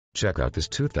Check out this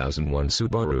 2001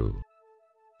 Subaru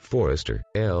Forester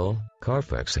L.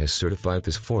 Carfax has certified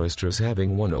this Forester as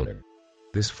having one owner.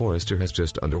 This Forester has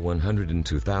just under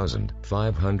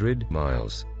 102,500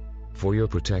 miles. For your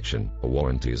protection, a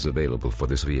warranty is available for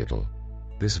this vehicle.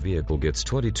 This vehicle gets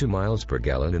 22 miles per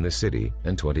gallon in the city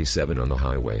and 27 on the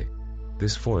highway.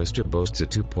 This Forester boasts a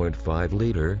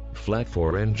 2.5-liter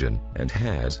flat-4 engine and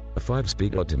has a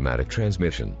 5-speed automatic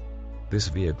transmission. This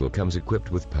vehicle comes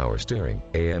equipped with power steering,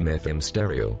 AM/FM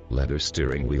stereo, leather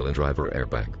steering wheel and driver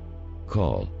airbag.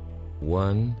 Call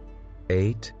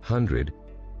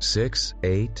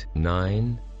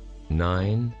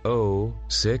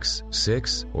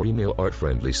 1-800-689-9066 or email our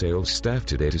friendly sales staff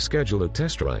today to schedule a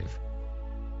test drive.